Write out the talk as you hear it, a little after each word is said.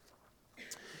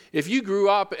If you grew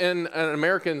up in an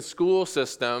American school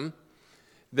system,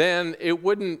 then it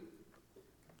wouldn't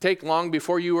take long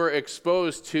before you were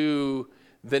exposed to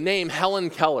the name Helen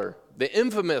Keller, the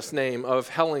infamous name of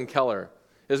Helen Keller.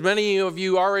 As many of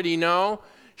you already know,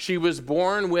 she was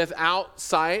born without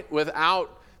sight,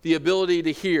 without the ability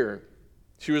to hear.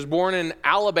 She was born in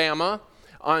Alabama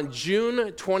on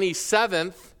June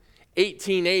 27th,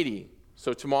 1880.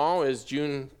 So tomorrow is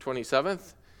June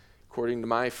 27th. According to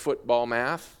my football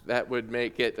math, that would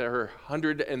make it her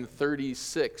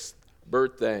 136th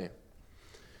birthday.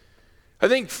 I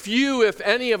think few, if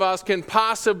any of us, can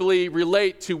possibly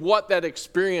relate to what that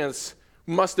experience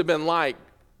must have been like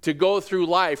to go through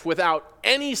life without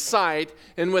any sight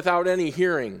and without any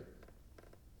hearing.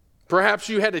 Perhaps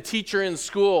you had a teacher in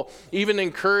school even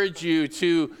encourage you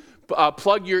to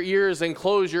plug your ears and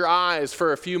close your eyes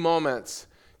for a few moments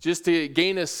just to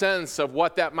gain a sense of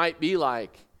what that might be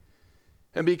like.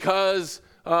 And because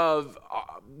of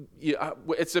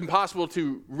it's impossible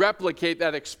to replicate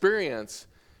that experience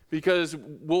because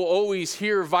we'll always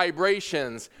hear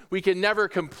vibrations. We can never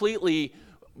completely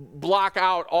block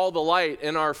out all the light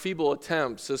in our feeble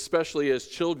attempts, especially as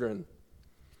children.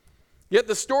 Yet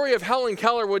the story of Helen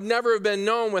Keller would never have been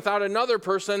known without another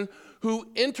person who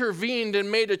intervened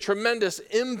and made a tremendous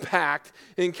impact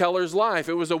in Keller's life.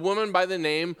 It was a woman by the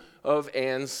name of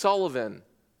Anne Sullivan,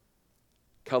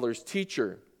 Keller's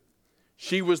teacher.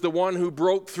 She was the one who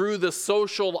broke through the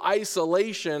social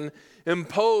isolation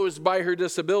imposed by her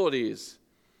disabilities.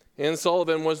 Anne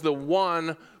Sullivan was the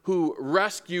one who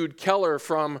rescued Keller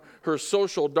from her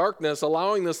social darkness,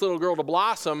 allowing this little girl to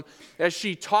blossom as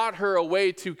she taught her a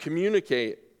way to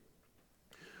communicate.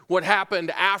 What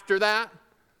happened after that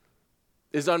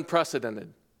is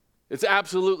unprecedented. It's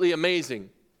absolutely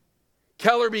amazing.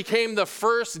 Keller became the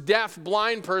first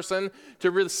deaf-blind person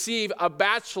to receive a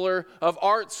Bachelor of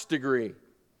Arts degree.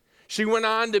 She went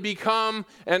on to become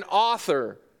an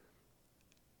author,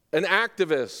 an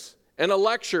activist, and a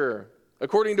lecturer.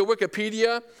 According to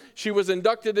Wikipedia, she was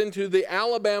inducted into the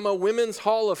Alabama Women's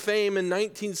Hall of Fame in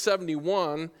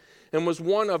 1971 and was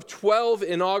one of 12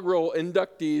 inaugural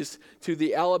inductees to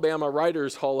the Alabama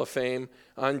Writers Hall of Fame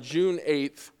on June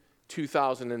 8th,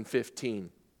 2015.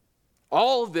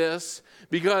 All of this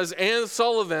because Anne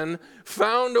Sullivan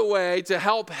found a way to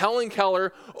help Helen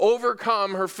Keller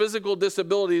overcome her physical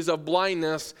disabilities of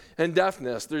blindness and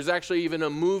deafness. There's actually even a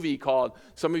movie called,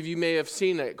 some of you may have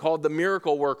seen it, called The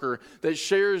Miracle Worker, that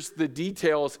shares the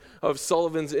details of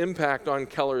Sullivan's impact on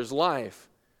Keller's life.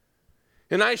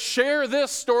 And I share this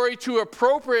story to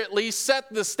appropriately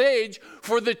set the stage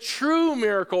for the true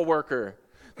miracle worker,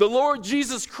 the Lord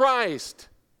Jesus Christ.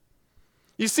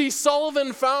 You see,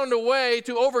 Sullivan found a way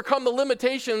to overcome the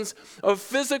limitations of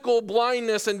physical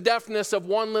blindness and deafness of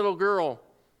one little girl.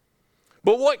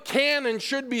 But what can and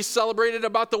should be celebrated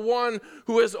about the one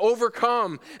who has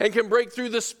overcome and can break through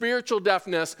the spiritual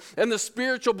deafness and the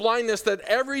spiritual blindness that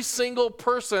every single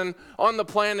person on the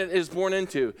planet is born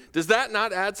into? Does that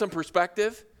not add some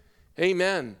perspective?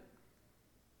 Amen.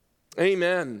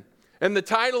 Amen. And the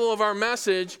title of our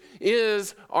message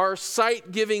is Our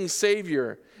Sight-Giving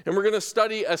Savior. And we're going to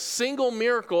study a single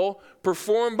miracle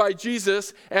performed by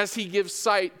Jesus as he gives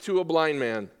sight to a blind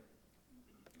man.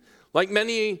 Like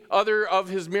many other of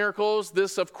his miracles,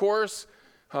 this, of course,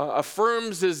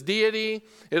 affirms his deity.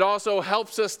 It also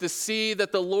helps us to see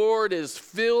that the Lord is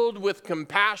filled with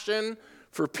compassion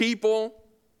for people.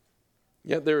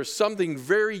 Yet there is something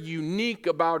very unique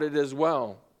about it as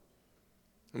well.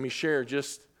 Let me share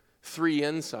just 3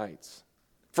 insights.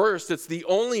 First, it's the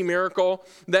only miracle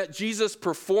that Jesus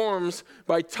performs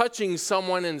by touching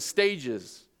someone in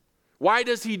stages. Why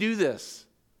does he do this?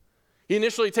 He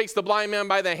initially takes the blind man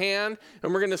by the hand,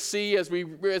 and we're going to see as we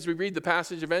read the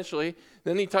passage eventually,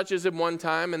 then he touches him one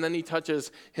time, and then he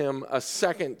touches him a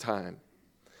second time.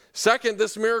 Second,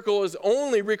 this miracle is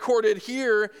only recorded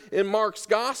here in Mark's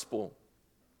gospel.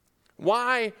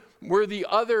 Why were the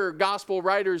other gospel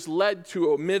writers led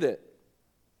to omit it?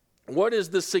 What is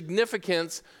the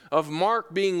significance of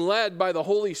Mark being led by the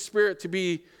Holy Spirit to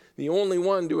be the only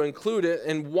one to include it?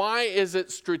 And why is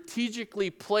it strategically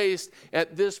placed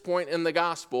at this point in the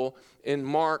gospel in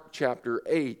Mark chapter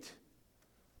 8?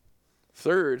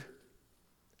 Third,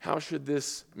 how should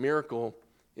this miracle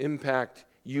impact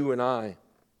you and I?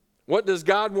 What does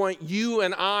God want you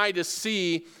and I to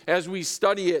see as we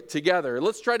study it together?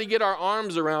 Let's try to get our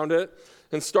arms around it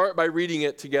and start by reading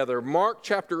it together. Mark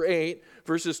chapter 8,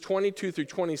 verses 22 through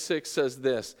 26 says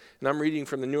this, and I'm reading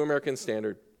from the New American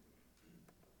Standard.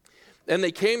 And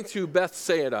they came to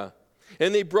Bethsaida,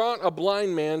 and they brought a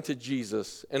blind man to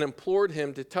Jesus and implored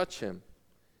him to touch him.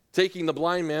 Taking the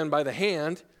blind man by the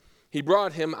hand, He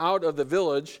brought him out of the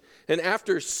village, and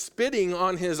after spitting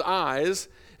on his eyes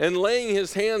and laying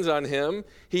his hands on him,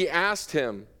 he asked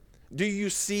him, "Do you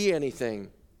see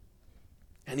anything?"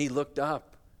 And he looked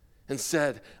up and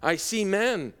said, "I see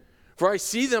men, for I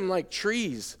see them like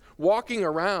trees walking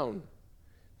around."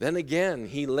 Then again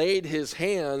he laid his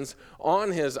hands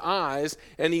on his eyes,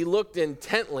 and he looked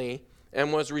intently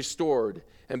and was restored,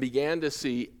 and began to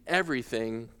see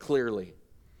everything clearly.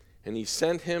 And he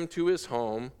sent him to his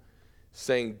home,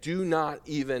 saying, "Do not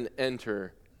even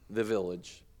enter the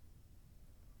village."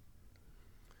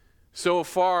 So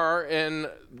far in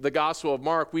the Gospel of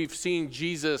Mark, we've seen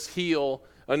Jesus heal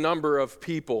a number of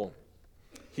people.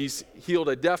 He's healed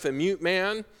a deaf and mute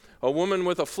man, a woman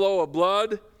with a flow of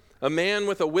blood, a man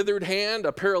with a withered hand,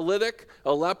 a paralytic,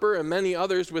 a leper, and many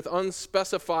others with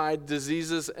unspecified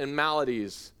diseases and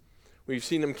maladies. We've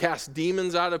seen him cast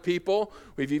demons out of people.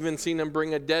 We've even seen him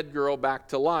bring a dead girl back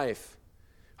to life.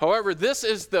 However, this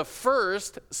is the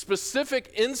first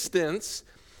specific instance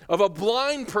of a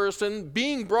blind person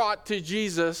being brought to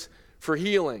Jesus for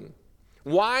healing.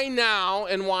 Why now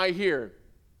and why here?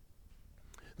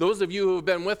 Those of you who have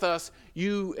been with us,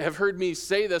 you have heard me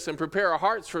say this and prepare our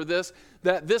hearts for this,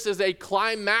 that this is a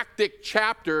climactic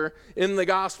chapter in the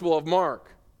Gospel of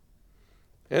Mark.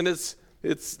 And it's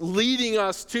leading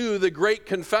us to the great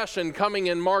confession coming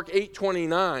in Mark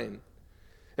 8:29.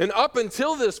 And up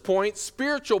until this point,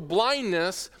 spiritual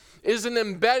blindness is an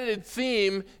embedded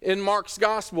theme in Mark's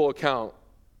gospel account.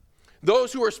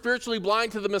 Those who are spiritually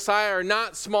blind to the Messiah are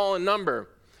not small in number.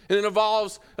 And it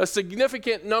involves a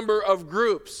significant number of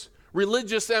groups,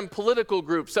 religious and political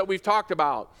groups that we've talked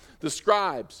about. The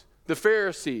scribes, the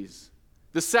Pharisees,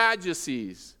 the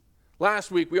Sadducees. Last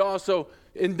week we also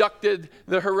inducted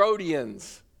the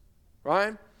Herodians,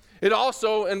 right? It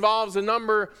also involves a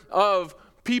number of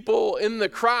people in the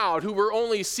crowd who were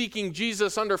only seeking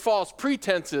Jesus under false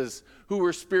pretenses, who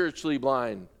were spiritually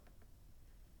blind.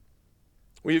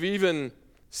 We've even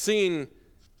seen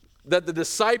that the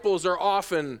disciples are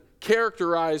often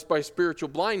characterized by spiritual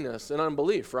blindness and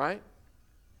unbelief, right?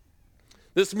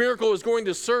 This miracle is going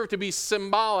to serve to be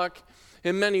symbolic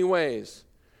in many ways.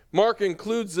 Mark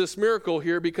includes this miracle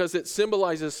here because it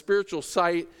symbolizes spiritual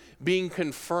sight being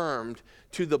confirmed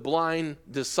to the blind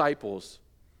disciples.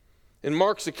 In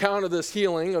Mark's account of this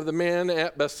healing of the man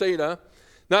at Bethsaida,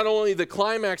 not only the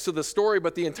climax of the story,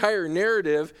 but the entire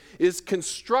narrative is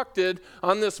constructed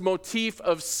on this motif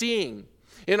of seeing.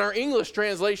 In our English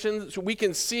translations, we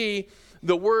can see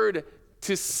the word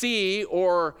to see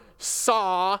or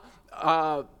saw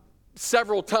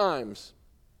several times.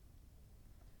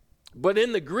 But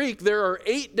in the Greek, there are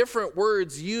 8 different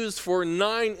words used for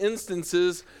 9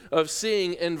 instances of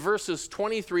seeing in verses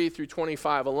 23 through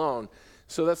 25 alone.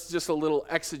 So that's just a little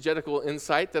exegetical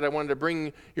insight that I wanted to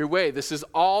bring your way. This is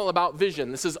all about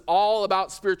vision. This is all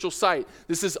about spiritual sight.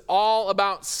 This is all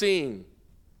about seeing.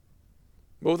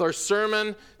 Both our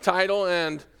sermon title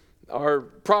and our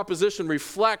proposition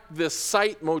reflect this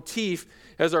sight motif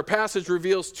as our passage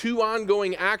reveals 2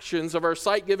 ongoing actions of our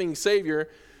sight-giving Savior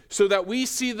so that we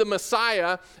see the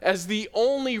Messiah as the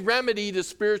only remedy to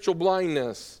spiritual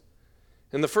blindness.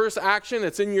 And the first action,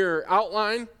 it's in your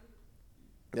outline,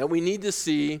 that we need to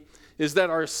see is that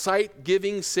our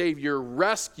sight-giving Savior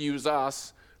rescues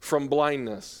us from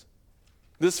blindness.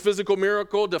 This physical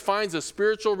miracle defines a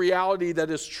spiritual reality that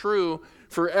is true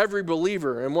for every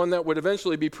believer and one that would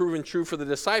eventually be proven true for the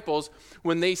disciples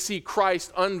when they see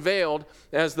Christ unveiled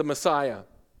as the Messiah.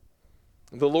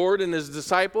 The Lord and his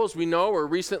disciples, we know, were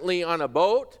recently on a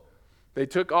boat. They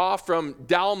took off from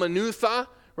Dalmanutha,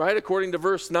 right, according to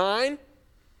verse 9.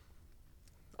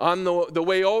 On the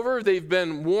way over, they've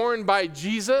been warned by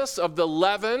Jesus of the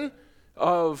leaven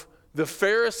of the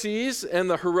Pharisees and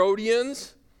the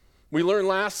Herodians. We learned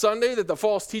last Sunday that the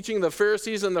false teaching of the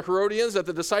Pharisees and the Herodians that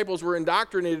the disciples were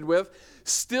indoctrinated with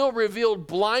still revealed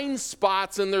blind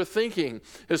spots in their thinking,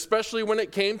 especially when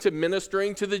it came to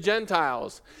ministering to the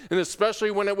Gentiles, and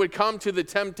especially when it would come to the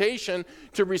temptation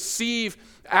to receive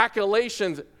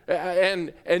accolations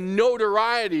and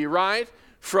notoriety, right,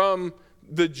 from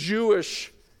the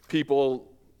Jewish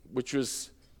people, which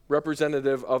was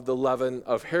representative of the leaven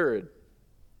of Herod.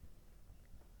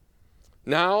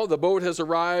 Now the boat has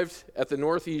arrived at the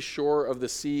northeast shore of the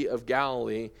Sea of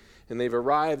Galilee, and they've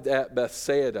arrived at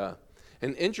Bethsaida.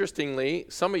 And interestingly,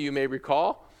 some of you may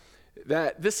recall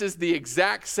that this is the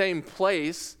exact same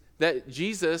place that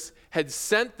Jesus had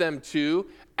sent them to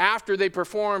after they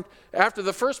performed, after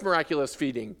the first miraculous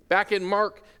feeding, back in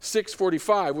Mark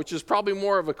 6:45, which is probably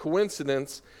more of a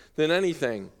coincidence than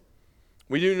anything.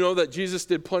 We do know that Jesus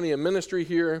did plenty of ministry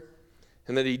here,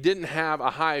 and that he didn't have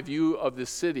a high view of the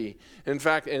city. In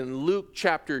fact, in Luke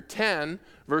chapter 10,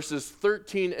 verses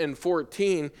 13 and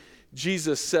 14,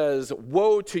 Jesus says,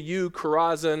 "Woe to you,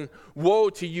 Chorazin! Woe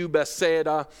to you,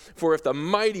 Bethsaida! For if the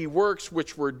mighty works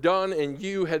which were done in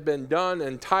you had been done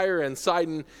in Tyre and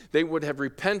Sidon, they would have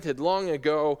repented long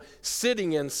ago,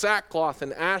 sitting in sackcloth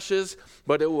and ashes.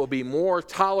 But it will be more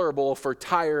tolerable for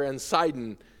Tyre and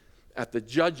Sidon at the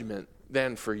judgment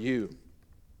than for you."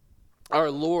 Our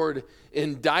Lord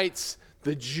indicts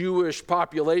the Jewish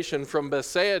population from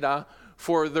Bethsaida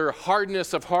for their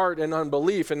hardness of heart and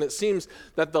unbelief. And it seems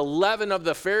that the leaven of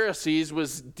the Pharisees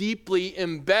was deeply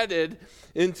embedded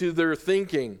into their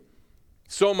thinking.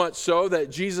 So much so that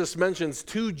Jesus mentions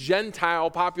 2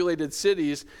 Gentile-populated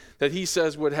cities that he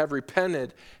says would have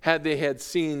repented had they had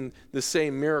seen the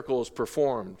same miracles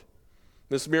performed.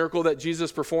 This miracle that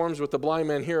Jesus performs with the blind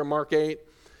man here in Mark 8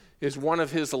 is one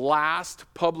of his last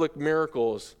public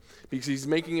miracles, because he's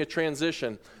making a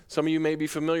transition. Some of you may be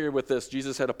familiar with this.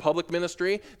 Jesus had a public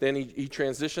ministry, then he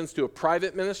transitions to a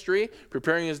private ministry,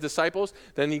 preparing his disciples,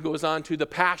 then he goes on to the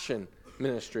passion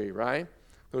ministry, right?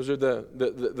 Those are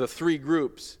the 3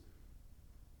 groups.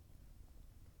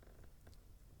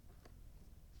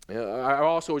 I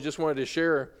also just wanted to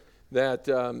share that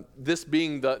this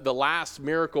being the last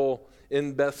miracle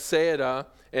in Bethsaida,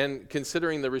 and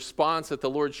considering the response that the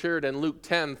Lord shared in Luke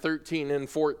 10, 13, and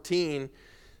 14,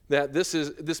 that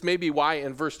this may be why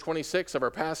in verse 26 of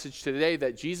our passage today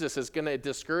that Jesus is going to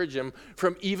discourage him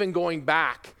from even going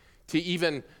back to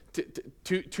the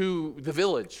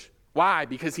village. Why?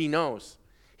 Because he knows.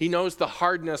 He knows the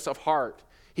hardness of heart.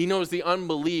 He knows the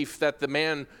unbelief that the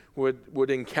man would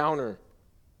encounter.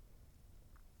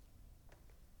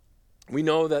 We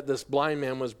know that this blind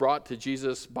man was brought to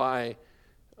Jesus by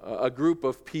a group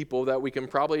of people that we can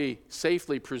probably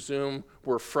safely presume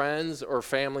were friends or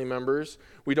family members.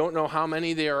 We don't know how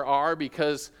many there are,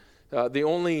 because the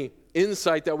only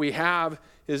insight that we have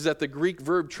is that the Greek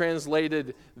verb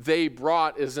translated "they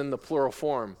brought" is in the plural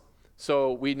form.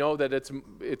 So we know that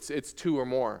it's 2 or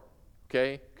more.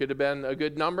 Okay? Could have been a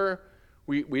good number.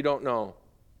 We don't know.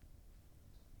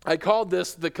 I called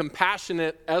this the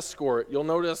compassionate escort. You'll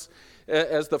notice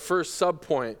as the first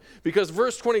subpoint, because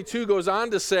verse 22 goes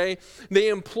on to say, they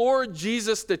implored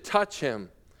Jesus to touch him.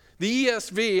 The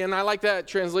ESV, and I like that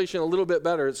translation a little bit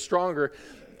better, it's stronger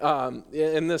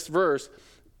in this verse.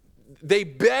 They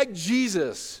begged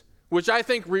Jesus, which I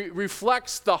think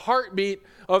reflects the heartbeat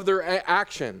of their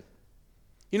action.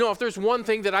 You know, if there's one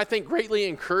thing that I think greatly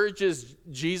encourages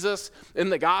Jesus in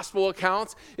the gospel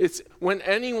accounts, it's when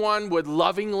anyone would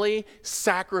lovingly,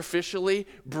 sacrificially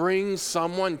bring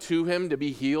someone to him to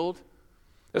be healed,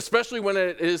 especially when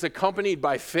it is accompanied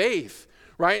by faith,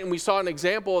 right? And we saw an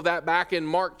example of that back in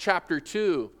Mark chapter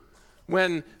 2,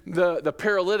 when the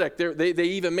paralytic, they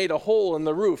even made a hole in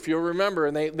the roof, you'll remember,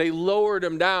 and they lowered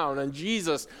him down, and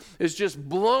Jesus is just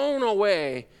blown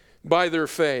away by their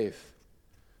faith.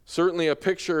 Certainly a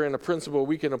picture and a principle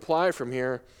we can apply from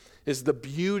here is the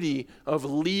beauty of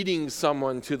leading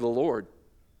someone to the Lord.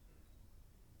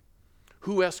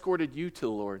 Who escorted you to the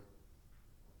Lord?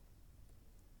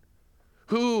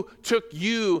 Who took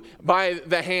you by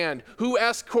the hand? Who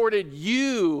escorted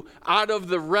you out of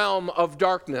the realm of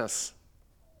darkness?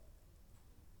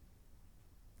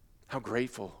 How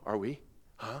grateful are we?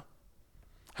 Huh?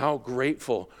 How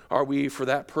grateful are we for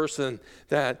that person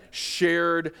that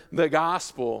shared the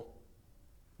gospel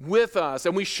with us?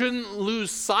 And we shouldn't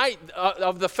lose sight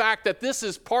of the fact that this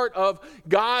is part of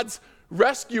God's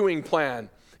rescuing plan.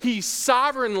 He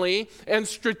sovereignly and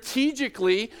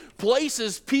strategically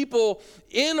places people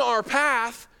in our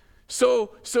path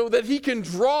so that he can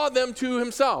draw them to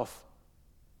himself.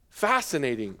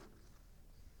 Fascinating.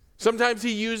 Sometimes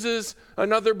he uses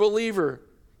another believer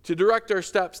to direct our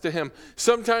steps to him.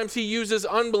 Sometimes he uses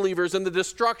unbelievers and the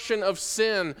destruction of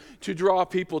sin to draw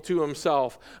people to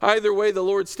himself. Either way, the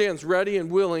Lord stands ready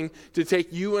and willing to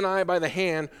take you and I by the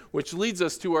hand, which leads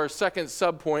us to our second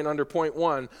subpoint under point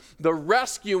 1, the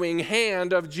rescuing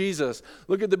hand of Jesus.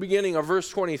 Look at the beginning of verse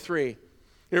 23.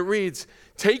 It reads,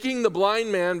 taking the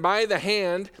blind man by the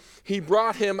hand, he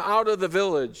brought him out of the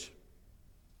village.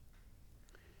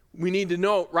 We need to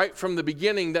note right from the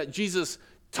beginning that Jesus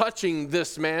touching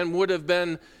this man would have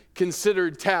been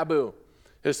considered taboo,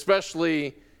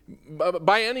 especially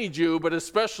by any Jew, but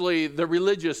especially the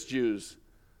religious Jews,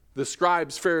 the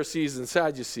scribes, Pharisees, and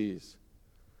Sadducees.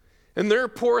 And their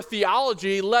poor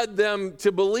theology led them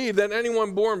to believe that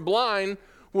anyone born blind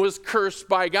was cursed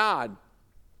by God.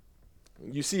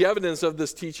 You see evidence of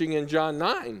this teaching in John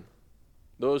 9.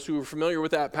 Those who are familiar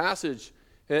with that passage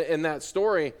in that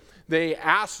story, they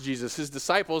asked Jesus, his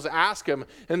disciples asked him,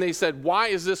 and they said, why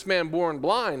is this man born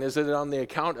blind? Is it on the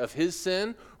account of his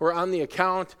sin or on the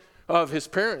account of his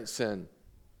parents' sin?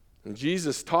 And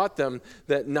Jesus taught them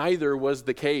that neither was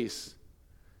the case.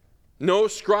 No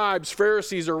scribes,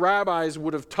 Pharisees, or rabbis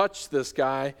would have touched this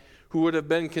guy who would have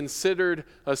been considered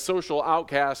a social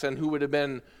outcast and who would have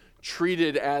been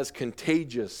treated as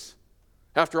contagious.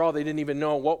 After all, they didn't even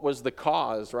know what was the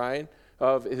cause, right,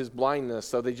 of his blindness.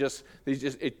 So they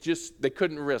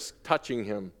couldn't risk touching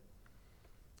him.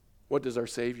 What does our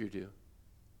Savior do?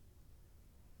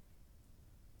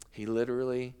 He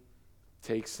literally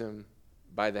takes him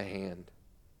by the hand.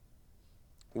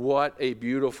 What a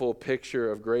beautiful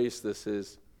picture of grace this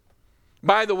is.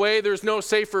 By the way, there's no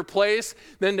safer place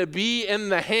than to be in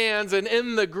the hands and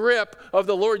in the grip of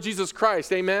the Lord Jesus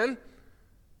Christ. Amen?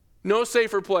 No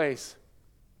safer place.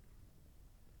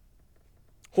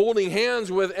 Holding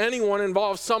hands with anyone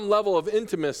involves some level of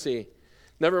intimacy.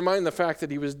 Never mind the fact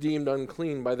that he was deemed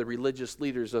unclean by the religious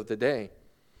leaders of the day.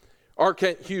 R.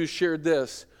 Kent Hughes shared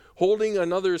this: holding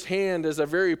another's hand is a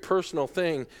very personal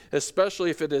thing,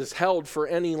 especially if it is held for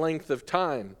any length of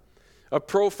time. A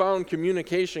profound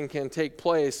communication can take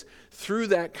place through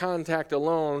that contact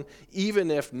alone,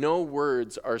 even if no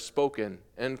words are spoken.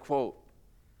 End quote.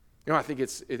 I think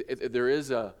there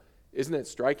is a, isn't it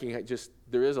striking?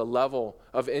 There is a level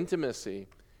of intimacy.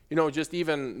 Just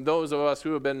even those of us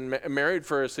who have been married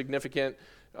for a significant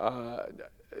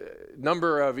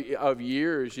number of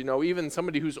years, even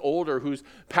somebody who's older, who's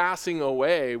passing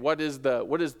away, what is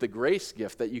the grace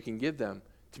gift that you can give them?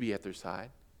 To be at their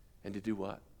side and to do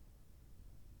what?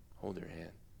 Hold their hand.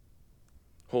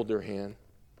 Hold their hand.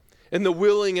 And the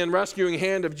willing and rescuing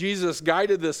hand of Jesus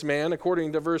guided this man,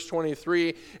 according to verse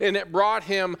 23, and it brought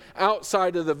him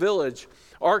outside of the village.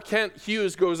 R. Kent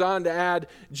Hughes goes on to add,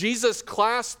 Jesus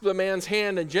clasped the man's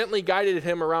hand and gently guided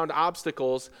him around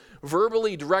obstacles,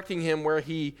 verbally directing him where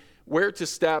to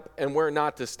step and where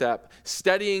not to step,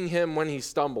 steadying him when he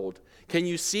stumbled. Can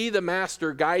you see the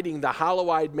master guiding the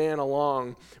hollow-eyed man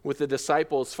along with the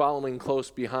disciples following close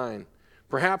behind?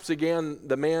 Perhaps again,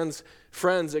 the man's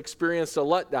friends experienced a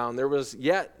letdown. There was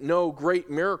yet no great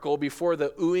miracle before the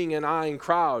oohing and eyeing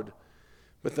crowd,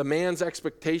 but the man's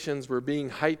expectations were being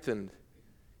heightened.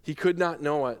 He could not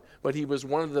know it, but he was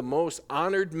one of the most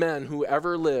honored men who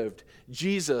ever lived.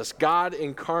 Jesus, God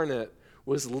incarnate,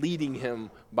 was leading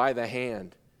him by the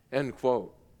hand. End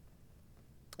quote.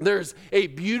 There's a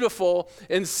beautiful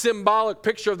and symbolic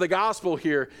picture of the gospel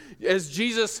here as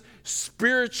Jesus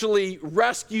spiritually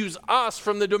rescues us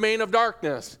from the domain of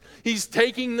darkness. He's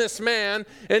taking this man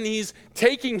and he's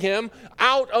taking him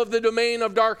out of the domain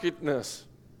of darkness.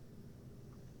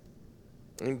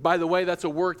 And by the way, that's a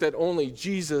work that only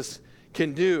Jesus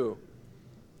can do.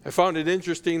 I found it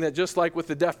interesting that just like with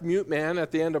the deaf-mute man at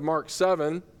the end of Mark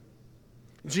 7,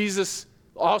 Jesus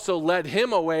also led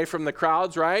him away from the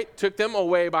crowds, right? Took them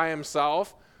away by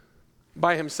himself,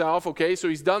 okay? So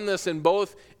he's done this in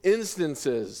both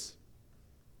instances.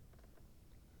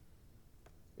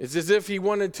 It's as if he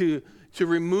wanted to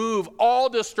remove all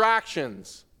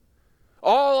distractions,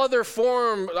 all other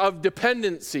form of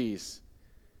dependencies.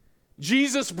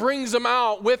 Jesus brings them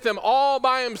out with him all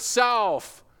by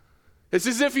himself. It's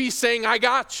as if he's saying, I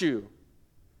got you.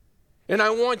 And I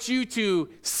want you to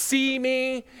see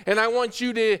me, and I want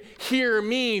you to hear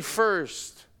me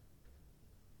first.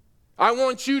 I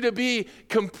want you to be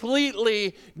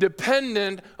completely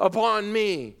dependent upon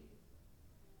me.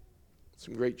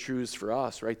 Some great truths for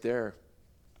us right there.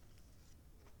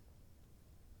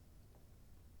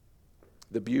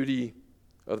 The beauty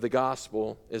of the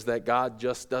gospel is that God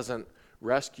just doesn't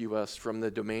rescue us from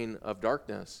the domain of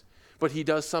darkness, but he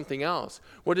does something else.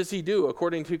 What does he do?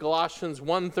 According to Colossians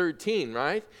 1:13,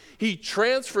 right? He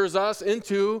transfers us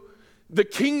into the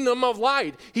kingdom of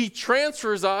light. He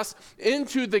transfers us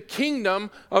into the kingdom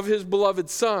of his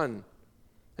beloved Son.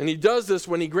 And he does this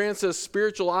when he grants us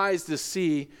spiritual eyes to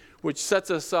see, which sets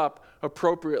us up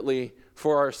appropriately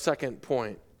for our second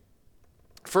point.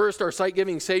 First, our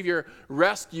sight-giving Savior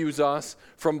rescues us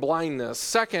from blindness.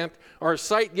 Second, our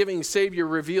sight-giving Savior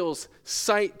reveals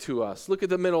sight to us. Look at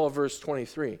the middle of verse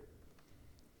 23.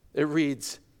 It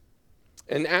reads,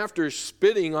 and after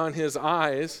spitting on his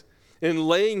eyes and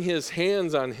laying his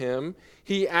hands on him,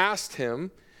 he asked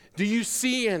him, do you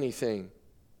see anything?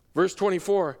 Verse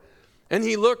 24, and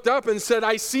he looked up and said,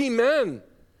 I see men,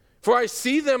 for I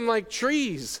see them like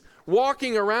trees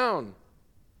walking around.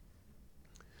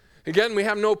 Again, we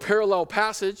have no parallel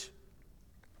passage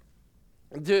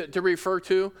to refer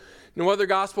to. No other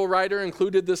gospel writer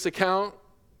included this account.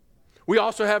 We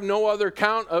also have no other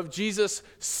account of Jesus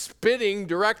spitting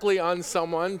directly on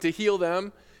someone to heal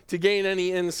them, to gain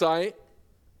any insight.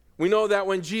 We know that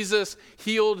when Jesus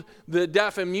healed the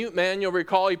deaf and mute man, you'll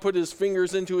recall he put his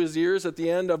fingers into his ears at the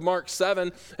end of Mark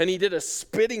 7, and he did a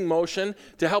spitting motion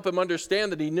to help him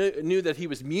understand that he knew that he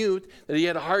was mute, that he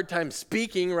had a hard time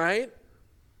speaking, right?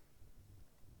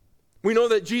 We know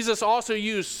that Jesus also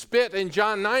used spit in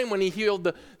John 9 when he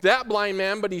healed that blind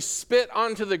man, but he spit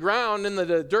onto the ground in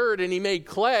the dirt, and he made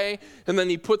clay, and then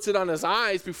he puts it on his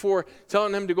eyes before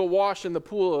telling him to go wash in the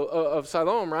pool of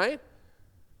Siloam, right?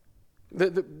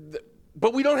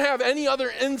 But we don't have any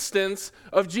other instance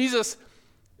of Jesus,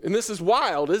 and this is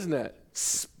wild, isn't it?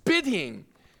 Spitting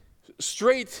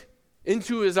straight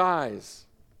into his eyes.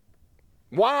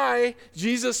 Why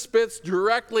Jesus spits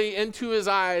directly into his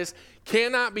eyes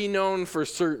cannot be known for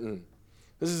certain.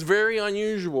 This is very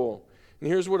unusual. And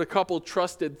here's what a couple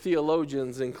trusted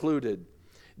theologians included.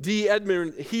 D.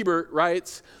 Edmund Hebert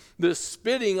writes, "The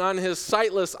spitting on his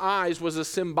sightless eyes was a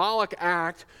symbolic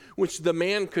act which the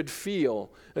man could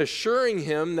feel, assuring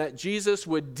him that Jesus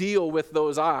would deal with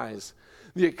those eyes.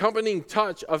 The accompanying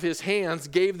touch of his hands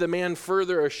gave the man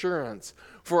further assurance.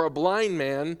 For a blind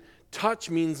man, touch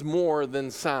means more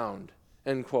than sound."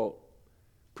 End quote.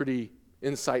 Pretty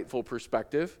insightful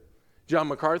perspective. John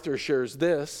MacArthur shares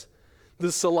this: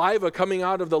 "The saliva coming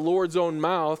out of the Lord's own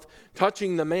mouth,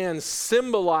 touching the man,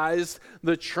 symbolized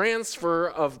the transfer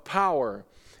of power.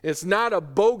 It's not a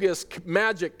bogus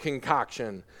magic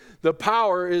concoction. The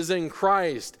power is in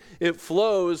Christ. It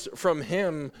flows from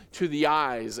him to the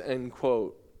eyes," end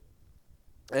quote.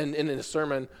 And in a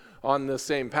sermon on the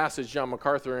same passage, John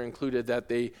MacArthur included that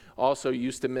they also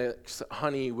used to mix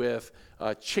honey with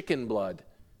chicken blood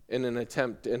in an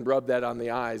attempt and rub that on the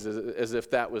eyes as if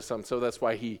that was some. So that's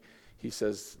why he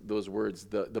says those words,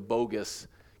 the bogus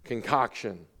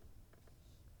concoction.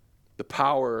 The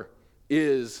power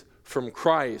is from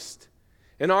Christ.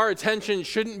 And our attention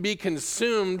shouldn't be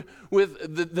consumed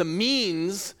with the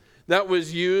means that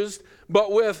was used,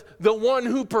 but with the one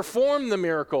who performed the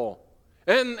miracle.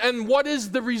 And what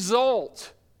is the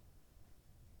result?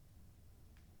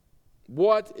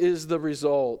 What is the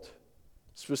result?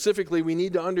 Specifically, we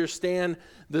need to understand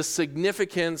the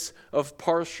significance of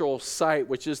partial sight,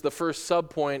 which is the first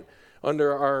subpoint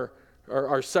under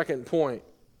our second point.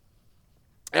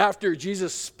 After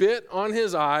Jesus spit on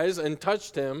his eyes and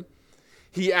touched him,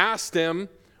 he asked him,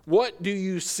 "What do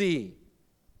you see?"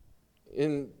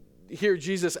 And here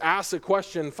Jesus asks a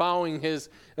question following his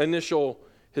initial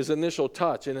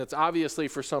touch, and it's obviously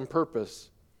for some purpose.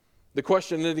 The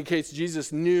question indicates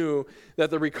Jesus knew that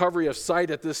the recovery of sight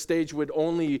at this stage would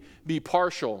only be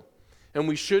partial. And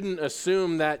we shouldn't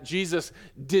assume that Jesus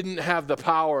didn't have the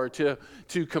power to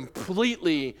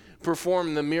completely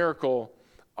perform the miracle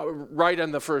right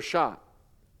on the first shot.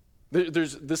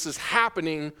 This is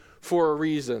happening for a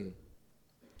reason.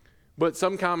 But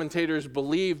some commentators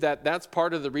believe that that's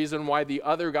part of the reason why the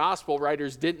other gospel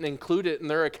writers didn't include it in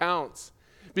their accounts.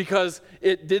 Because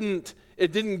it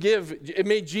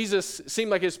made Jesus seem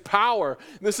like his power.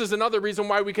 This is another reason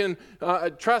why we can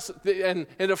trust and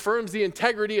it affirms the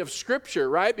integrity of Scripture,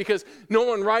 right? Because no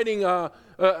one writing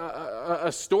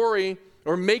a story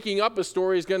or making up a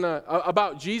story is gonna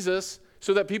about Jesus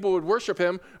so that people would worship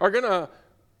him are gonna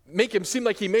make him seem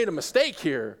like he made a mistake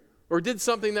here or did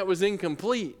something that was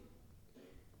incomplete.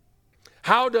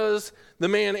 How does the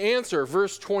man answer?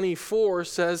 Verse 24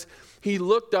 says, "He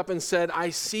looked up and said,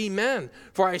 'I see men,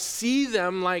 for I see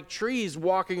them like trees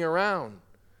walking around.'"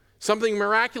 Something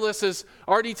miraculous has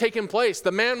already taken place.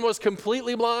 The man was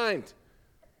completely blind.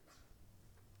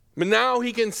 But now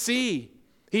he can see.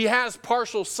 He has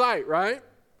partial sight, right?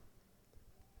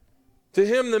 To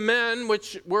him, the men,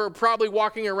 which were probably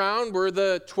walking around, were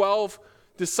the 12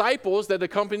 disciples that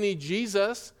accompanied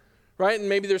Jesus, right? And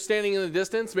maybe they're standing in the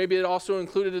distance. Maybe it also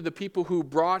included the people who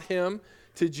brought him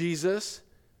to Jesus.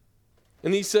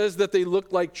 And he says that they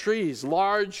looked like trees,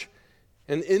 large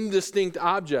and indistinct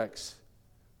objects.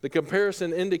 The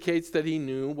comparison indicates that he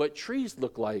knew what trees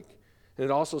look like. And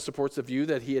it also supports the view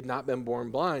that he had not been born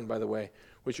blind, by the way,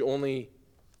 which only,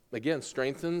 again,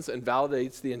 strengthens and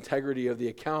validates the integrity of the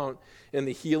account and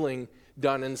the healing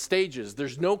done in stages.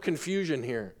 There's no confusion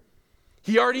here.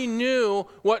 He already knew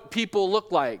what people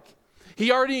look like. He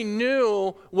already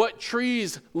knew what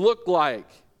trees looked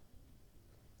like.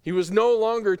 He was no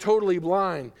longer totally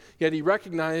blind, yet he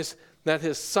recognized that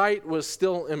his sight was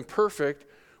still imperfect,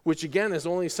 which again is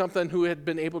only something who had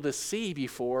been able to see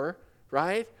before,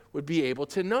 right, would be able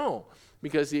to know.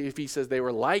 Because if he says they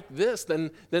were like this,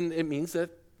 then it means that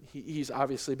he's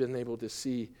obviously been able to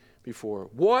see before.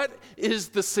 What is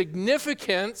the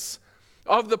significance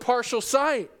of the partial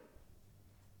sight?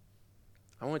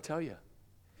 I want to tell you.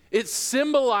 It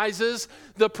symbolizes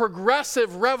the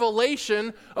progressive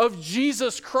revelation of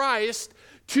Jesus Christ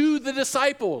to the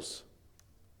disciples.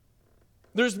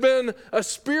 There's been a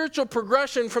spiritual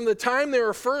progression from the time they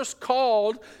were first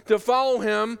called to follow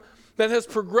him that has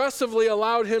progressively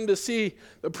allowed them to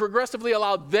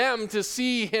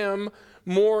see him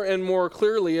more and more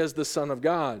clearly as the Son of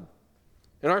God.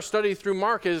 And our study through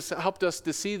Mark has helped us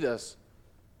to see this.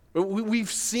 We've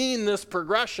seen this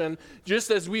progression just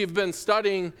as we've been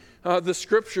studying the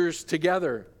scriptures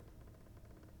together.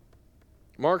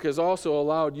 Mark has also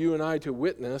allowed you and I to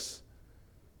witness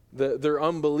their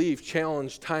unbelief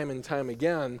challenged time and time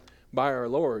again by our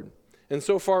Lord. And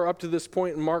so far up to this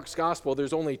point in Mark's gospel,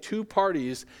 there's only two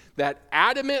parties that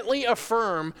adamantly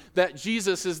affirm that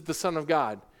Jesus is the Son of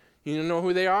God. You know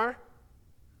who they are?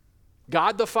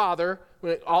 God the Father,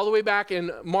 all the way back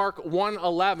in Mark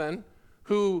 1:11,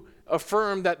 who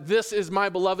affirmed that this is my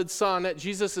beloved Son at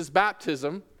Jesus'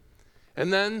 baptism.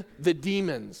 And then the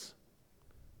demons,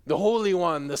 the Holy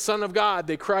One, the Son of God,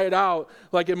 they cried out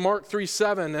like in Mark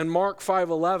 3:7 and Mark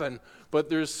 5:11. But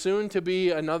there's soon to be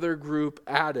another group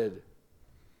added.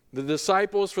 The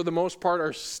disciples, for the most part,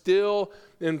 are still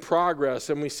in progress,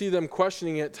 and we see them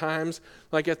questioning at times,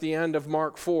 like at the end of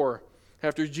Mark 4,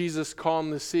 after Jesus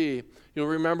calmed the sea. You'll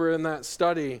remember in that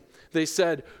study, they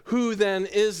said, "Who then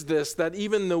is this that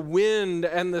even the wind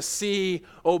and the sea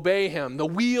obey him?" The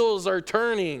wheels are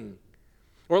turning.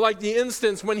 Or like the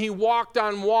instance when he walked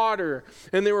on water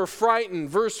and they were frightened.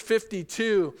 Verse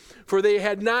 52, "For they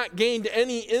had not gained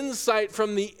any insight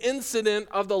from the incident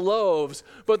of the loaves,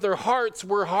 but their hearts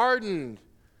were hardened."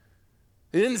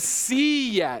 They didn't see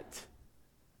yet.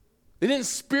 They didn't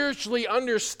spiritually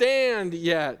understand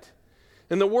yet.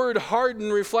 And the word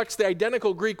harden reflects the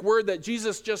identical Greek word that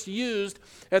Jesus just used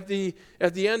at the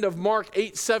end of Mark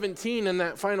 8:17 in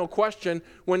that final question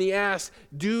when he asked,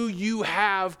 "Do you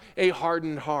have a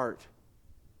hardened heart?"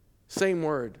 Same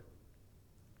word.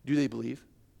 Do they believe?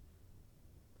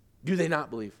 Do they not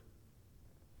believe?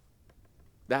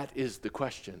 That is the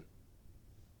question.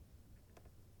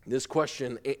 This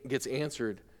question gets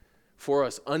answered for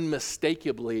us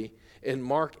unmistakably in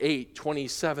Mark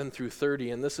 8:27 through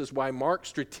 30. And this is why Mark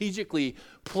strategically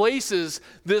places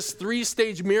this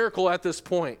three-stage miracle at this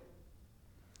point.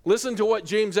 Listen to what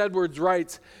James Edwards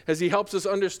writes as he helps us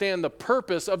understand the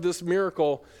purpose of this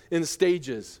miracle in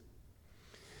stages.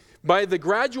 By the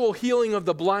gradual healing of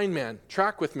the blind man,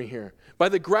 track with me here. By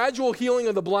the gradual healing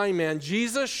of the blind man,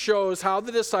 Jesus shows how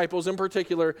the disciples in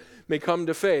particular may come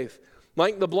to faith.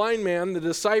 Like the blind man, the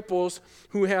disciples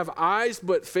who have eyes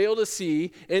but fail to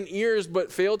see and ears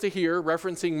but fail to hear,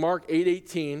 referencing Mark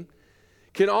 8:18,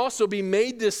 can also be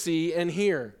made to see and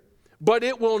hear. But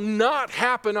it will not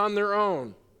happen on their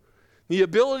own. The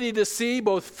ability to see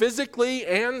both physically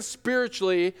and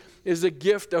spiritually is a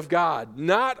gift of God,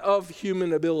 not of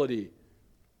human ability.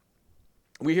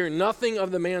 We hear nothing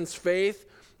of the man's faith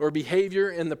or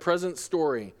behavior in the present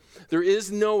story. There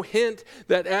is no hint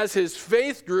that as his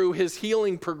faith grew, his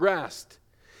healing progressed.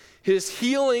 His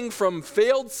healing from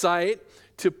failed sight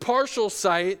to partial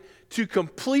sight to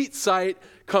complete sight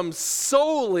comes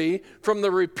solely from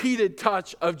the repeated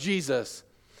touch of Jesus.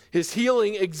 His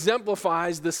healing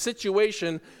exemplifies the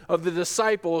situation of the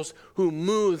disciples who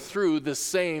moved through the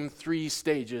same three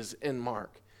stages in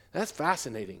Mark. That's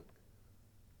fascinating.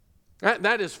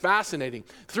 That is fascinating.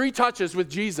 3 touches with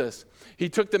Jesus. He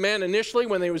took the man initially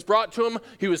when he was brought to him.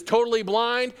 He was totally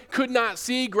blind, could not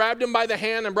see, grabbed him by the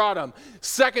hand and brought him.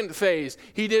 Second phase,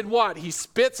 he did what? He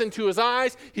spits into his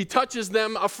eyes. He touches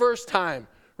them a first time.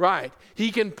 Right.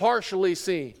 He can partially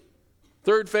see.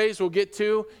 Third phase we'll get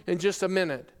to in just a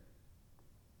minute.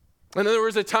 And then there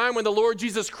was a time when the Lord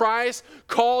Jesus Christ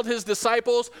called his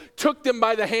disciples, took them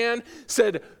by the hand,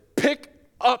 said,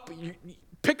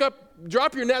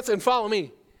 drop your nets and follow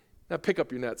me. Now pick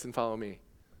up your nets and follow me.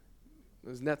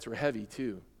 Those nets were heavy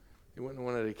too. They wouldn't have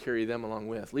wanted to carry them along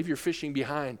with. Leave your fishing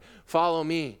behind. Follow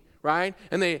me, right?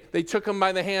 And they took him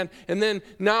by the hand. And then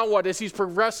now what? As he's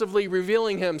progressively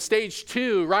revealing him, stage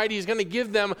 2, right? He's going to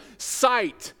give them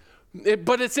sight.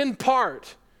 But it's in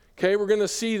part. Okay, we're going to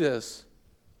see this.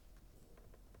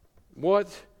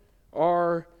 What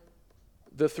are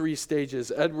the 3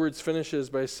 stages? Edwards finishes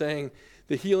by saying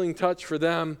the healing touch for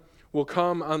them will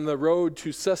come on the road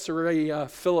to Caesarea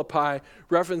Philippi,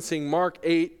 referencing Mark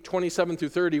 8:27 through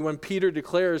 30, when Peter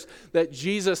declares that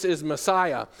Jesus is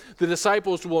Messiah. The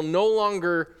disciples will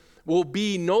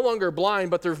be no longer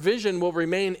blind, but their vision will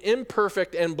remain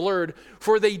imperfect and blurred,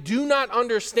 for they do not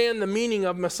understand the meaning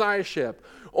of messiahship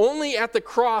Only at the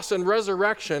cross and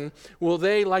resurrection will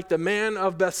they, like the man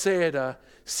of Bethsaida,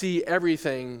 see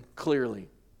everything clearly.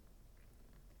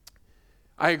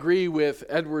 I agree with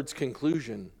Edwards'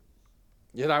 conclusion,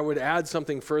 yet I would add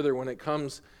something further when it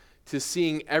comes to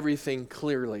seeing everything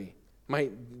clearly.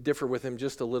 Might differ with him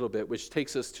just a little bit, which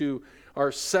takes us to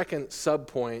our second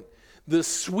subpoint, the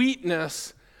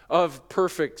sweetness of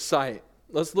perfect sight.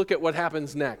 Let's look at what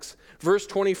happens next. Verse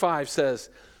 25 says,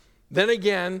 "Then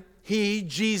again, he,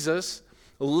 Jesus,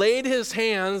 laid his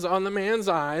hands on the man's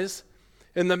eyes,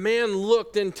 and the man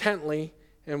looked intently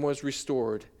and was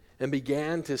restored and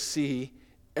began to see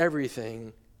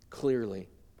everything clearly."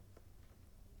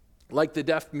 Like the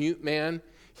deaf-mute man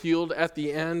healed at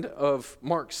the end of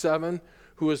Mark 7,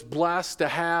 who was blessed to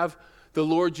have the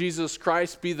Lord Jesus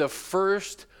Christ be the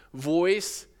first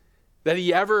voice that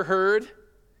he ever heard.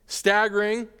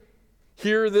 Staggering.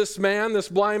 Hear this man, this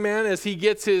blind man, as he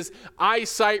gets his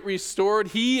eyesight restored.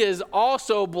 He is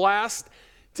also blessed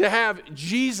to have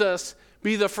Jesus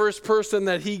be the first person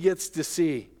that he gets to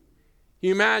see.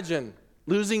 You imagine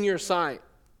losing your sight.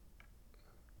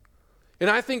 And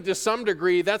I think to some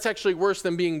degree that's actually worse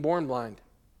than being born blind.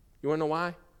 You want to know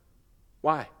why?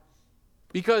 Why?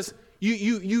 Because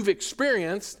you've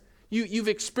experienced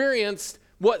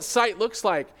what sight looks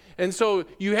like. And so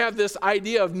you have this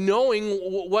idea of knowing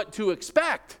what to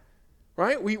expect,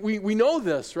 right? We know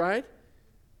this, right?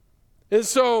 And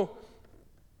so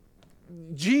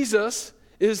Jesus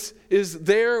is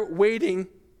there waiting,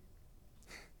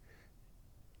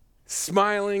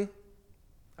 smiling.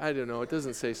 I don't know, it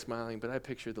doesn't say smiling, but I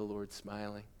picture the Lord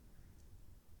smiling.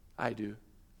 I do.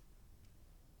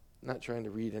 I'm not trying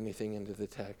to read anything into the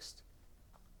text.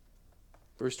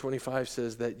 Verse 25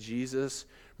 says that Jesus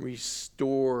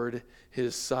restored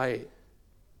his sight.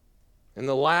 And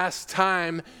the last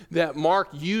time that Mark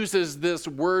uses this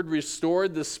word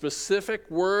restored, the specific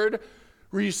word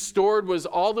restored, was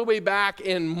all the way back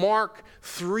in Mark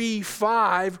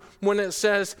 3:5 when it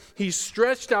says he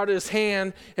stretched out his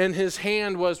hand and his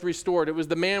hand was restored. It was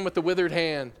the man with the withered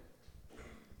hand.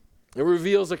 It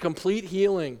reveals a complete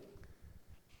healing.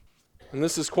 And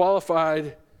this is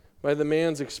qualified by the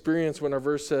man's experience when our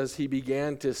verse says he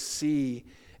began to see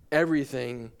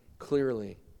everything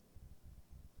clearly.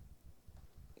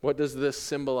 What does this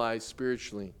symbolize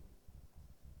spiritually?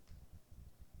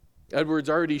 Edwards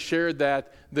already shared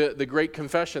that the great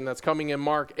confession that's coming in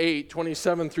Mark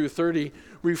 8:27 through 30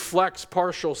 reflects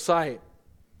partial sight.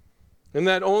 And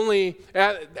that only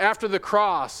after the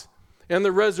cross and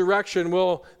the resurrection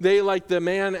will they, like the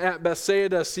man at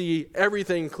Bethsaida, see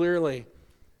everything clearly.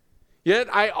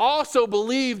 Yet I also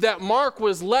believe that Mark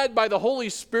was led by the Holy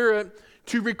Spirit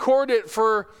to record it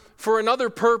for another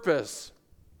purpose.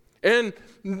 And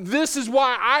this is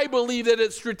why I believe that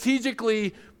it's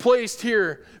strategically placed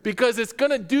here, because it's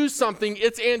going to do something.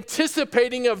 It's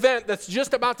anticipating an event that's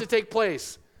just about to take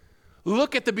place.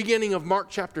 Look at the beginning of Mark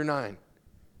chapter 9.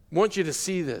 I want you to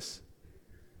see this.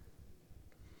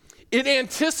 It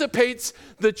anticipates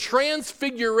the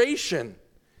transfiguration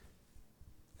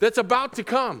that's about to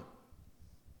come.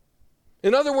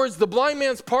 In other words, the blind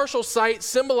man's partial sight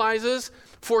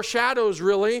foreshadows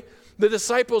really, the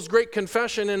disciples' great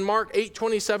confession in Mark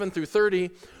 8:27 through 30,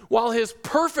 while his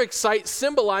perfect sight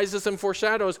symbolizes and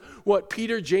foreshadows what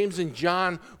Peter, James, and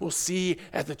John will see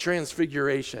at the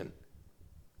transfiguration.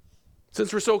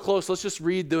 Since we're so close, let's just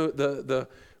read the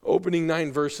opening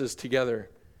 9 verses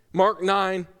together. Mark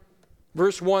 9,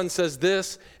 verse 1 says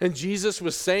this, "And Jesus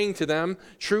was saying to them,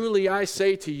 'Truly I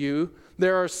say to you,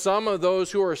 there are some of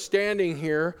those who are standing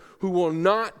here who will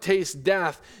not taste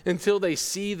death until they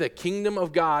see the kingdom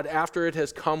of God after it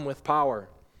has come with power.'"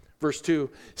 Verse 2,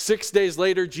 6 days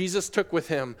later, Jesus took with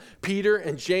him Peter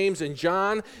and James and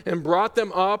John and brought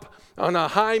them up on a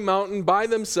high mountain by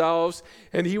themselves,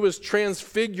 and he was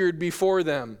transfigured before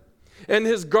them. And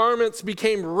his garments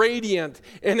became radiant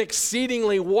and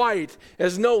exceedingly white,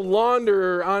 as no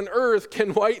launderer on earth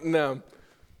can whiten them.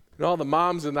 And all the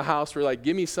moms in the house were like,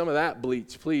 "Give me some of that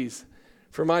bleach, please,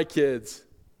 for my kids."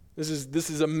 This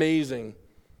is amazing.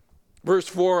 Verse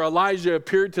 4, Elijah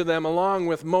appeared to them along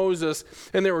with Moses,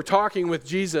 and they were talking with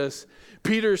Jesus.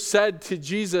 Peter said to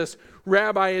Jesus,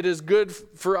 "Rabbi, it is good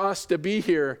for us to be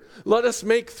here. Let us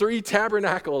make 3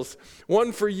 tabernacles,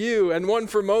 one for you and one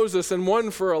for Moses and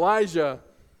one for Elijah."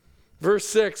 Verse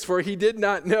 6, for he did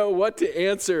not know what to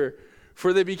answer,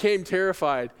 for they became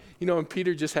terrified. You know, and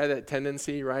Peter just had that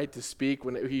tendency, right, to speak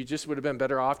when he just would have been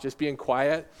better off just being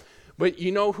quiet. But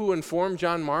you know who informed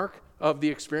John Mark of the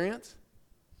experience?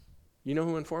 You know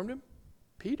who informed him?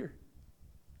 Peter.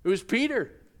 It was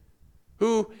Peter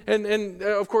who, and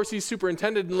of course he's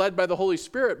superintended and led by the Holy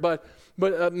Spirit, but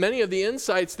many of the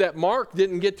insights that Mark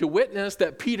didn't get to witness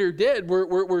that Peter did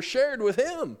were shared with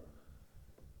him.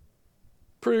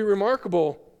 Pretty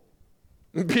remarkable.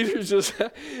 And Peter's just,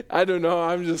 I don't know,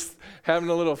 I'm just having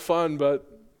a little fun,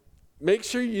 but make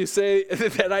sure you say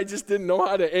that I just didn't know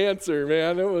how to answer,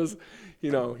 man. It was, he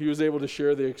was able to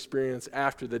share the experience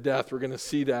after the death. We're going to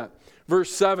see that.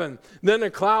 Verse 7, then a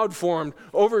cloud formed,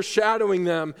 overshadowing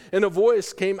them, and a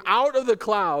voice came out of the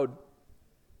cloud.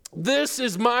 This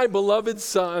is my beloved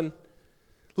Son.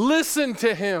 Listen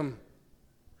to him.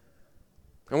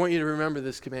 I want you to remember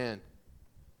this command.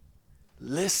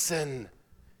 Listen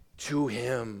to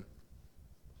him.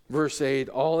 Verse 8,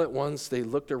 all at once they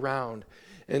looked around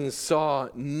and saw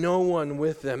no one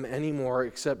with them anymore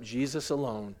except Jesus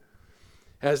alone.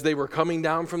 As they were coming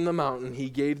down from the mountain, he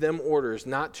gave them orders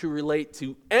not to relate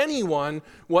to anyone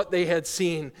what they had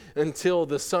seen until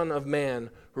the Son of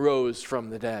Man rose from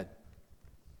the dead.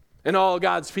 And all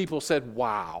God's people said,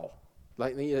 wow.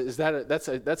 Like,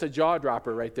 that's a jaw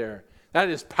dropper right there. That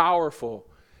is powerful.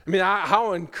 I mean,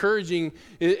 how encouraging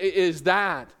is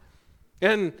that?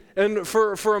 And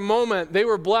for a moment, they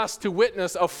were blessed to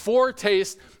witness a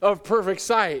foretaste of perfect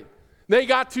sight. They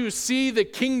got to see the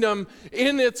kingdom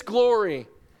in its glory.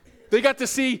 They got to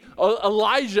see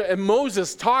Elijah and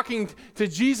Moses talking to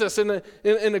Jesus in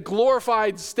a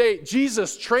glorified state.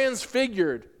 Jesus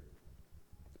transfigured.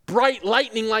 Bright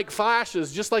lightning like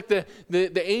flashes, just like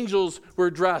the angels were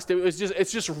dressed.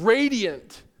 It's just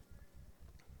radiant.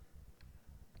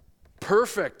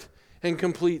 Perfect and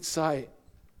complete sight.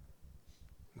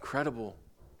 Incredible.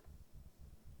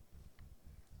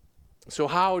 So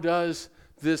how does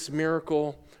this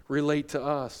miracle relate to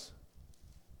us?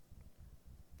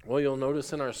 Well, you'll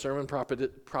notice in our sermon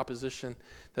proposition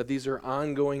that these are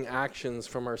ongoing actions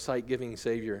from our sight-giving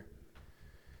Savior.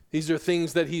 These are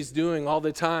things that he's doing all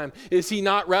the time. Is he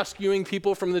not rescuing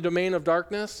people from the domain of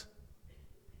darkness?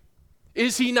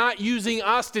 Is he not using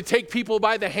us to take people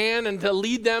by the hand and to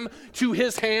lead them to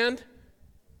his hand?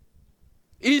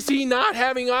 Is he not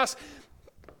having us,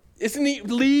 isn't he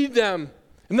lead them?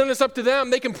 And then it's up to them.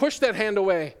 They can push that hand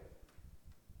away.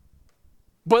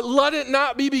 But let it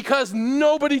not be because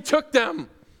nobody took them.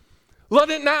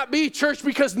 Let it not be, church,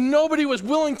 because nobody was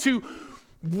willing to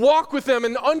walk with them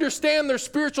and understand their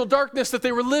spiritual darkness that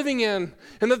they were living in,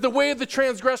 and that the way of the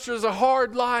transgressor is a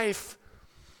hard life,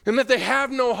 and that they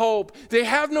have no hope. They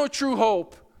have no true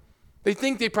hope. They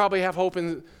think they probably have hope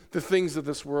in the things of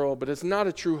this world, but it's not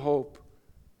a true hope.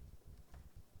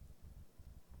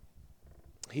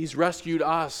 He's rescued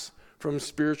us from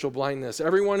spiritual blindness.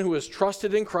 Everyone who has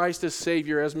trusted in Christ as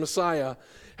Savior, as Messiah,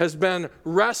 has been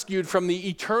rescued from the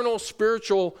eternal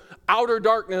spiritual outer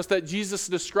darkness that Jesus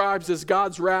describes as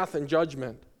God's wrath and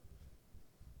judgment.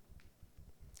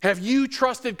 Have you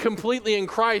trusted completely in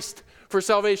Christ for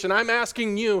salvation? I'm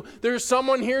asking you, there's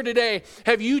someone here today.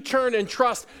 Have you turned and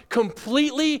trust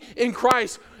completely in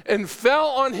Christ and fell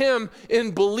on him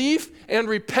in belief and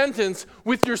repentance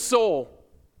with your soul?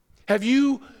 Have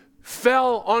you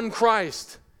fell on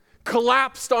Christ,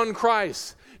 collapsed on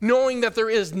Christ, knowing that there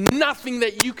is nothing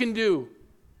that you can do?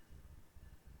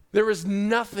 There is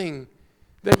nothing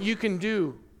that you can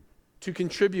do to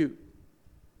contribute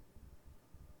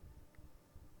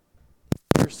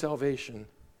to your salvation.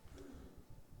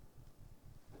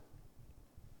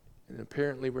 And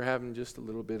apparently we're having just a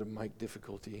little bit of mic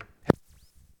difficulty.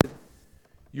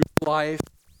 Your life,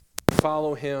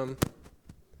 follow him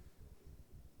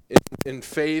in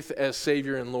faith as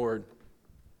Savior and Lord.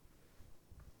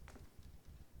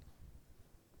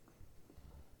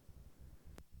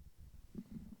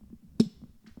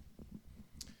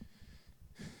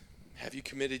 Have you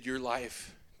committed your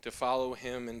life to follow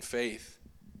him in faith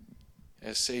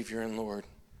as Savior and Lord?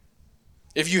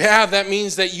 If you have, that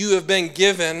means that you have been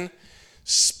given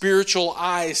spiritual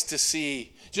eyes to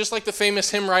see. Just like the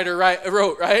famous hymn writer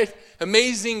wrote, right?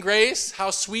 Amazing grace, how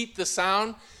sweet the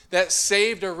sound that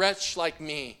saved a wretch like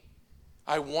me.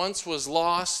 I once was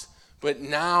lost, but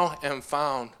now am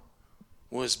found.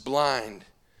 Was blind,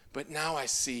 but now I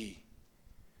see.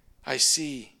 I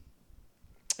see.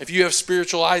 If you have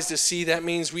spiritual eyes to see, that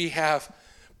means we have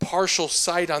partial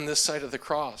sight on this side of the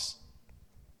cross.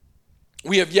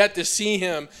 We have yet to see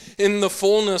him in the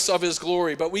fullness of his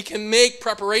glory, but we can make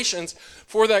preparations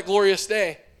for that glorious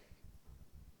day.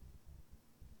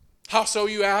 How so,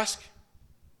 you ask?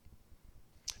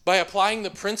 By applying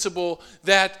the principle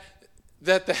that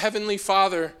the Heavenly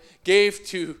Father gave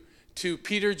to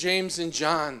Peter, James, and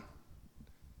John.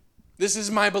 This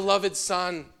is my beloved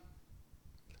Son.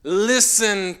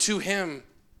 Listen to him.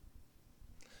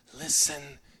 Listen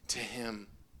to him.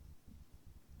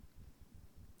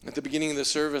 At the beginning of the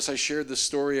service, I shared the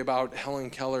story about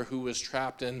Helen Keller, who was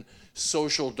trapped in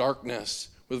social darkness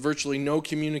with virtually no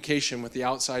communication with the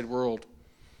outside world.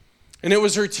 And it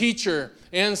was her teacher,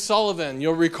 Anne Sullivan,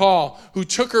 you'll recall, who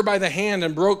took her by the hand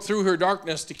and broke through her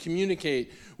darkness to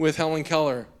communicate with Helen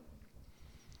Keller.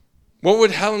 What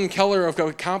would Helen Keller have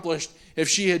accomplished if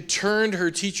she had turned her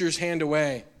teacher's hand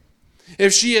away?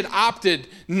 If she had opted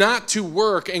not to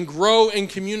work and grow in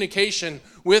communication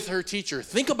with her teacher?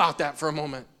 Think about that for a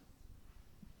moment.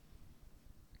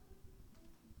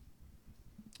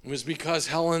 It was because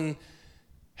Helen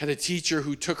had a teacher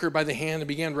who took her by the hand and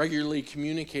began regularly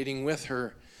communicating with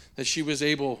her that she was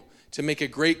able to make a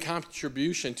great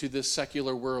contribution to this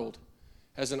secular world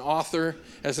as an author,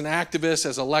 as an activist,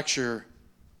 as a lecturer.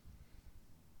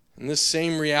 And this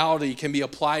same reality can be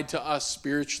applied to us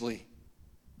spiritually.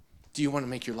 Do you want to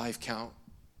make your life count?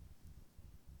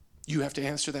 You have to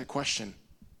answer that question.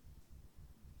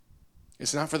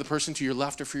 It's not for the person to your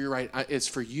left or for your right. It's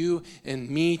for you and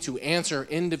me to answer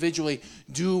individually.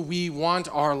 Do we want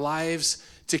our lives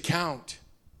to count?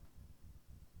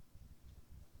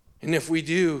 And if we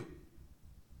do,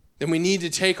 then we need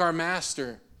to take our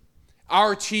master,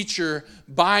 our teacher,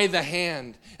 by the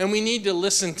hand, and we need to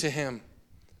listen to him.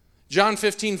 John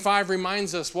 15:5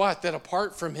 reminds us what? That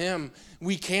apart from him,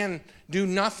 we can do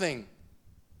nothing.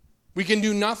 We can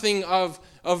do nothing of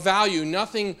value,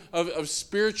 nothing of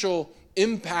spiritual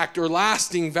impact or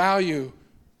lasting value.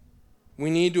 We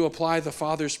need to apply the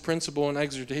Father's principle and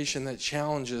exhortation that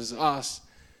challenges us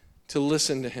to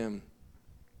listen to him.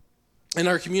 In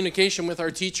our communication with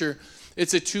our teacher,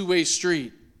 it's a two-way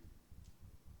street.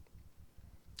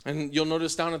 And you'll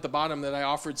notice down at the bottom that I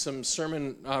offered some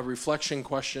sermon reflection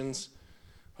questions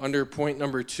under point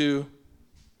number 2.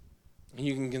 And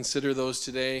you can consider those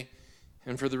today.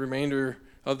 And for the remainder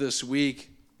of this week,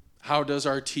 how does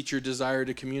our teacher desire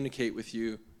to communicate with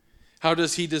you? How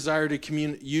does he desire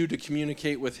you to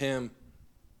communicate with him?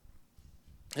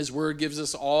 His word gives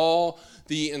us all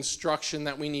the instruction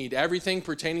that we need, everything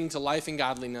pertaining to life and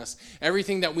godliness,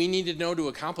 everything that we need to know to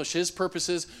accomplish his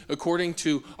purposes according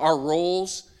to our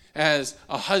roles as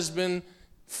a husband,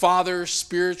 father,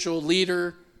 spiritual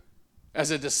leader, as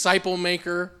a disciple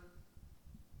maker,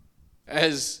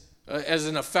 as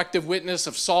an effective witness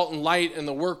of salt and light in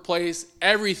the workplace.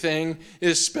 Everything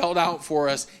is spelled out for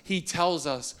us. He tells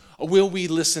us, will we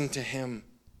listen to him?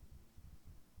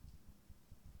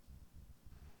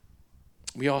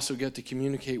 We also get to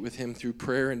communicate with him through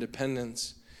prayer and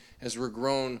dependence as we're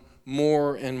grown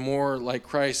more and more like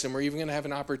Christ. And we're even going to have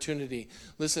an opportunity.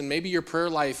 Listen, maybe your prayer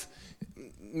life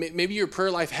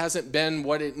hasn't been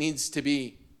what it needs to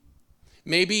be.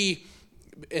 Maybe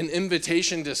an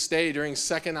invitation to stay during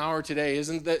second hour today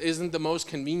isn't the most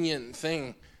convenient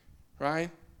thing,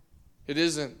 right? It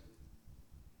isn't.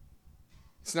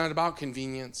 It's not about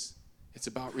convenience. It's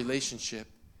about relationship.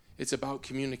 It's about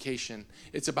communication.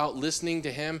 It's about listening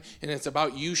to him, and it's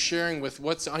about you sharing with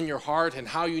what's on your heart and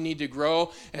how you need to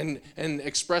grow and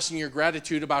expressing your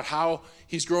gratitude about how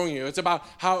he's growing you. It's about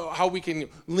how we can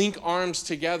link arms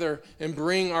together and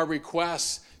bring our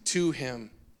requests to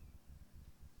him.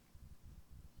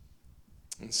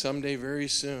 And someday, very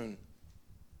soon,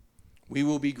 we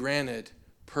will be granted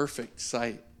perfect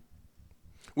sight.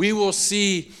 We will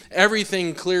see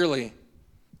everything clearly.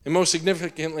 And most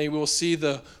significantly, we'll see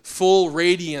the full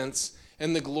radiance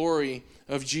and the glory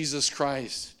of Jesus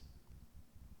Christ.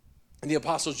 And the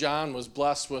Apostle John was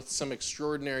blessed with some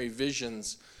extraordinary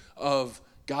visions of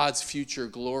God's future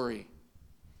glory.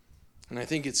 And I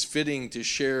think it's fitting to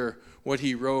share what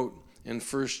he wrote in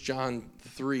 1 John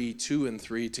 3, 2 and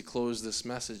 3 to close this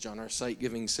message on our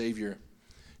sight-giving Savior.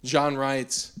 John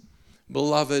writes,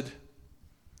 "Beloved,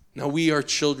 now we are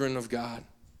children of God,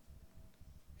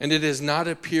 and it has not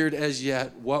appeared as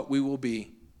yet what we will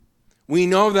be. We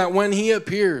know that when he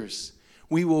appears,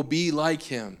 we will be like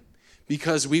him,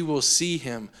 because we will see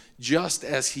him just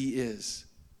as he is.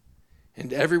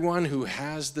 And everyone who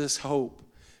has this hope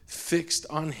fixed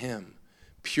on him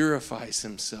purifies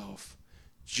himself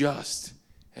just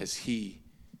as he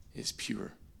is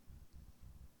pure."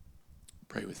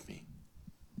 Pray with me.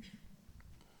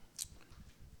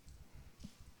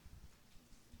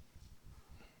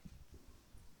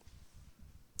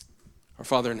 Our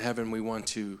Father in heaven, we want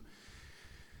to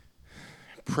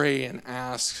pray and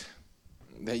ask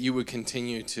that you would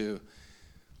continue to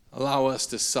allow us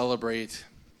to celebrate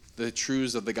the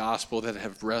truths of the gospel that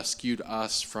have rescued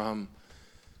us from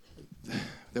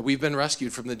that we've been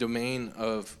rescued from the domain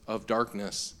of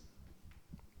darkness.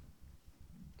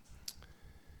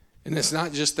 And it's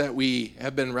not just that we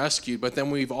have been rescued, but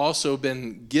then we've also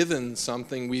been given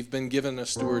something. We've been given a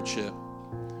stewardship.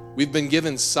 We've been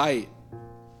given sight.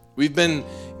 We've been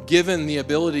given the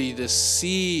ability to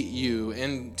see you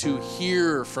and to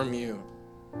hear from you.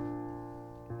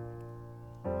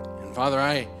 And Father,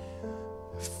 I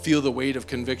feel the weight of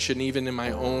conviction even in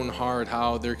my own heart,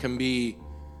 how there can be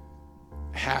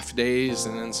half days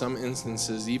and in some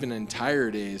instances even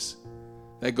entire days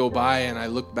that go by and I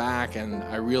look back and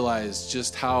I realize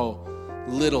just how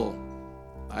little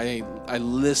I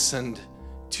listened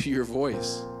to your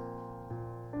voice.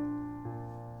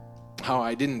 How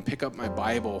I didn't pick up my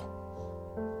Bible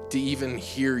to even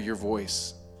hear your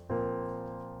voice.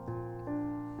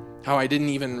 How I didn't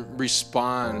even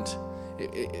respond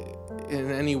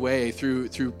in any way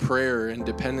through prayer and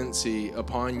dependency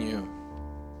upon you.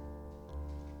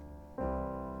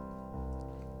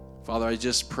 Father, I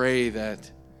just pray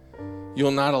that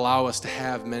you'll not allow us to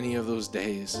have many of those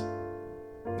days.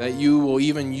 That you will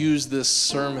even use this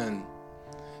sermon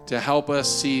to help us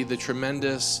see the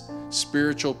tremendous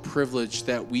spiritual privilege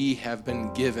that we have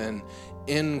been given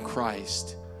in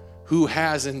Christ, who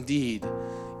has indeed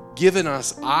given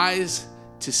us eyes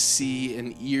to see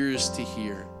and ears to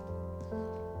hear.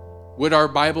 Would our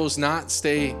Bibles not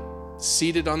stay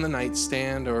seated on the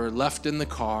nightstand or left in the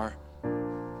car,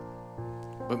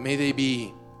 but may they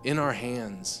be in our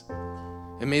hands.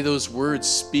 And may those words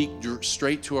speak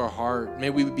straight to our heart. May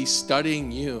we be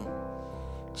studying you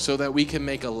so that we can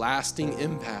make a lasting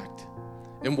impact.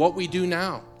 And what we do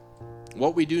now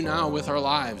with our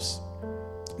lives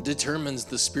determines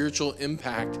the spiritual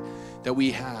impact that we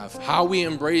have. How we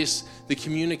embrace the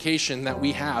communication that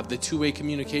we have, the two-way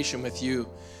communication with you,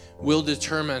 will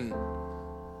determine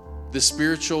the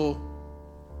spiritual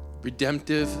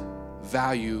redemptive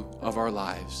value of our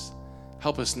lives.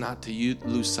 Help us not to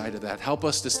lose sight of that. Help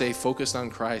us to stay focused on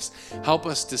Christ. Help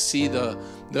us to see the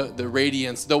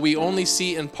radiance. Though we only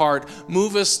see in part,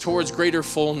 move us towards greater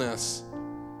fullness.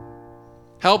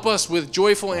 Help us with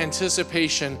joyful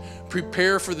anticipation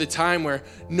prepare for the time where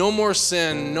no more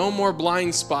sin, no more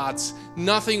blind spots,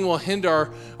 nothing will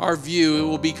hinder our view. It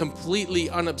will be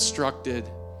completely unobstructed.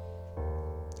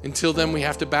 Until then, we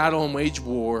have to battle and wage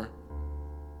war.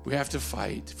 We have to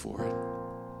fight for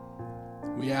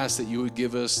it. We ask that you would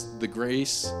give us the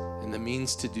grace and the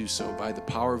means to do so by the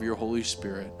power of your Holy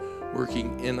Spirit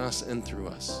working in us and through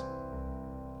us.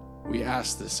 We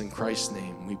ask this in Christ's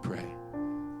name, we pray.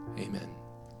 Amen.